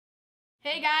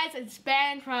Hey guys, it's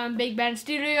Ben from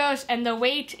BigBenStudios, and the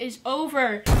wait is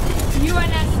over.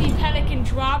 UNSC Pelican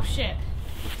Dropship.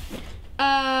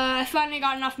 I finally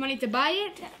got enough money to buy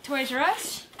it, Toys R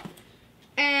Us,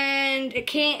 and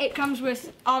it comes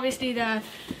with obviously the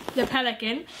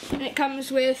Pelican, and it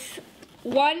comes with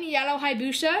one Yellow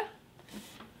Hayabusa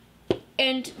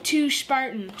and 2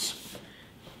 Spartans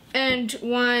and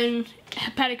 1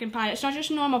 Pelican pilot. It's not just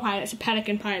a normal pilot; it's a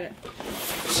Pelican pilot.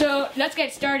 So let's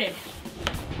get started.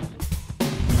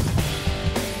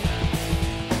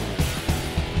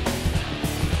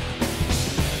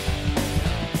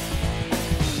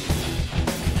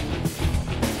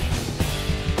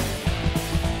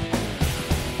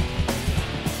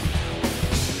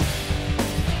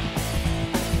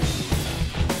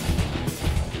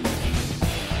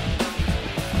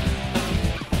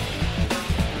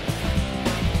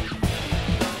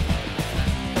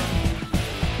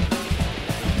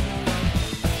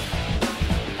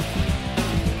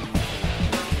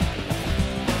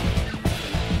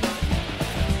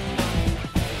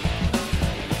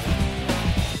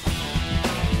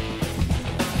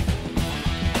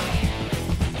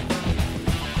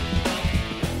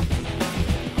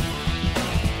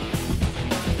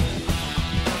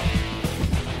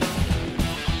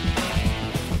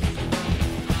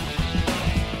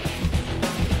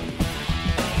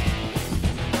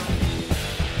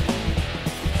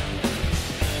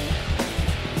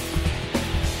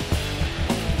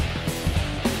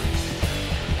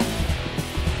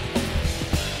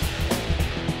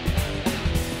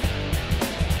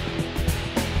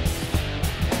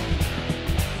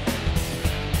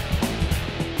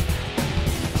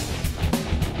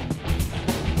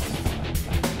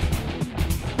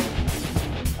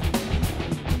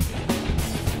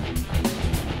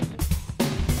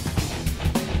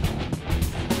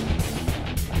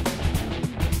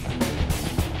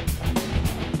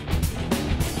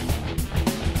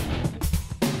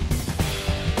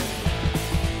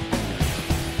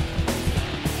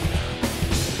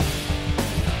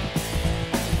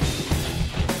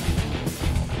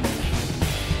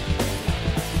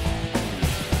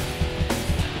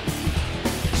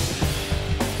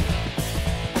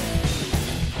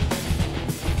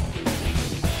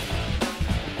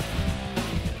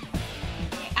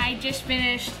 I just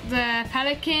finished the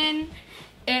Pelican.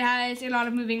 It has a lot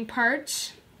of moving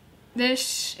parts.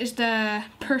 This is the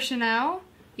personnel.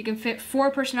 You can fit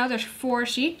 4 personnel. There's 4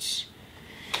 seats.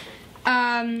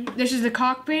 This is the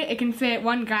cockpit. It can fit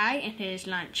 1 guy and his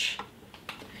lunch.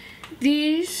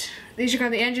 These are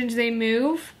called the engines. They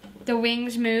move. The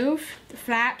wings move. The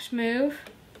flaps move.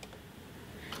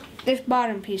 This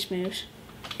bottom piece moves.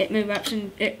 It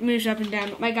moves up and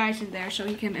down. My guy's in there, so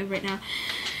he can't move right now.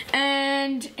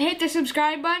 And hit the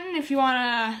subscribe button if you want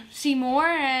to see more,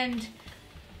 and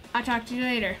I'll talk to you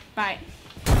later. Bye.